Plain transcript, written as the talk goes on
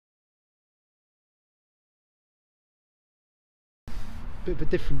bit of a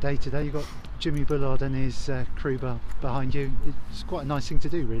different day today. You've got Jimmy Bullard and his crew behind you. It's quite a nice thing to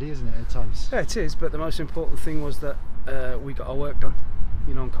do, really, isn't it, at times? Yeah, it is, but the most important thing was that we got our work done,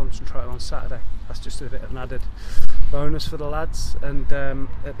 you know, and concentrated on Saturday. That's just a bit of an added bonus for the lads. And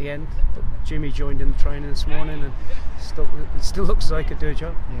at the end, Jimmy joined in the training this morning, and it still looks as though he could do a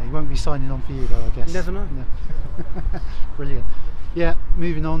job. Yeah, he won't be signing on for you though, I guess. You never know. No. Brilliant. Yeah,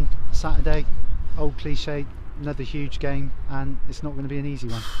 moving on, Saturday, old cliche, another huge game, and it's not going to be an easy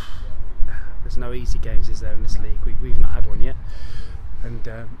one. There's no easy games, is there, in this league? We've not had one yet, and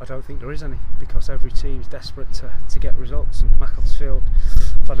I don't think there is any, because every team's desperate to get results. And Macclesfield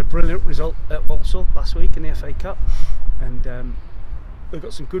have had a brilliant result at Walsall last week in the FA Cup, and they've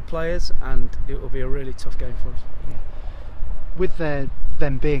got some good players, and it will be a really tough game for us. Yeah. With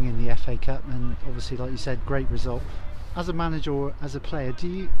them being in the FA Cup, and obviously, like you said, great result, as a manager or as a player,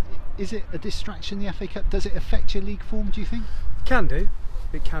 is it a distraction, the FA Cup? Does it affect your league form, do you think?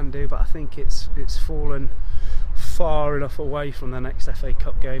 It can do, but I think it's fallen far enough away from the next FA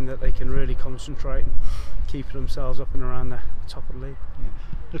Cup game that they can really concentrate and keep themselves up and around the top of the league. Yeah.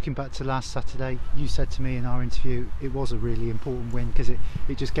 Looking back to last Saturday, you said to me in our interview it was a really important win because it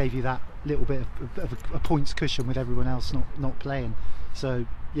just gave you that little bit of a points cushion with everyone else not playing. So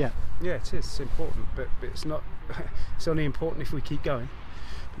yeah, it is. It's important, but it's not. It's only important if we keep going,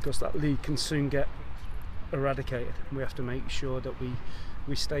 because that league can soon get eradicated. We have to make sure that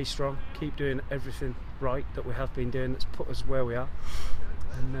we stay strong, keep doing everything right that we have been doing that's put us where we are,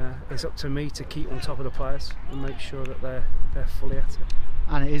 and it's up to me to keep on top of the players and make sure that they're fully at it.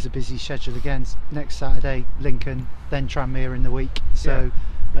 And it is a busy schedule again. Next Saturday, Lincoln, then Tranmere in the week. So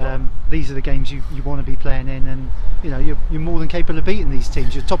these are the games you want to be playing in, and you know you're more than capable of beating these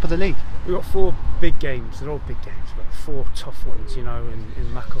teams. You're top of the league. We've got 4 big games. They're all big games. We've got 4 tough ones, you know,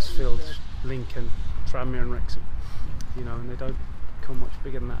 in Macclesfield, Lincoln, Tranmere and Wrexham. You know, and they don't come much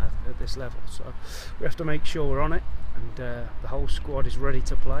bigger than that at this level. So we have to make sure we're on it, and the whole squad is ready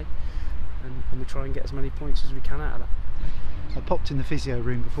to play, and we try and get as many points as we can out of that. I popped in the physio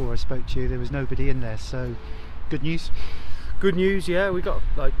room before I spoke to you. There was nobody in there, so good news. Good news, yeah. We got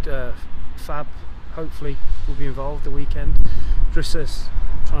Fab. Hopefully, will be involved the weekend. Drissa's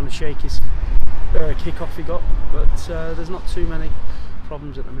trying to shake his kick-off he got, but there's not too many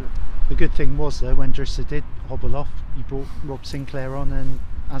problems at the minute. The good thing was though, when Drissa did hobble off, you brought Rob Sinclair on, and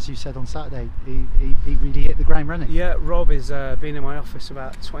as you said on Saturday, he really hit the ground running. Yeah, Rob has been in my office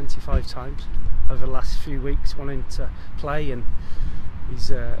about 25 times over the last few weeks wanting to play, and he's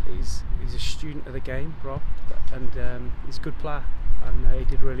a student of the game, Rob, and he's a good player, and he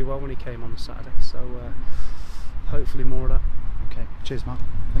did really well when he came on Saturday, so hopefully more of that. Okay, cheers Mark,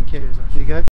 thank you. Cheers, Ash. There you go.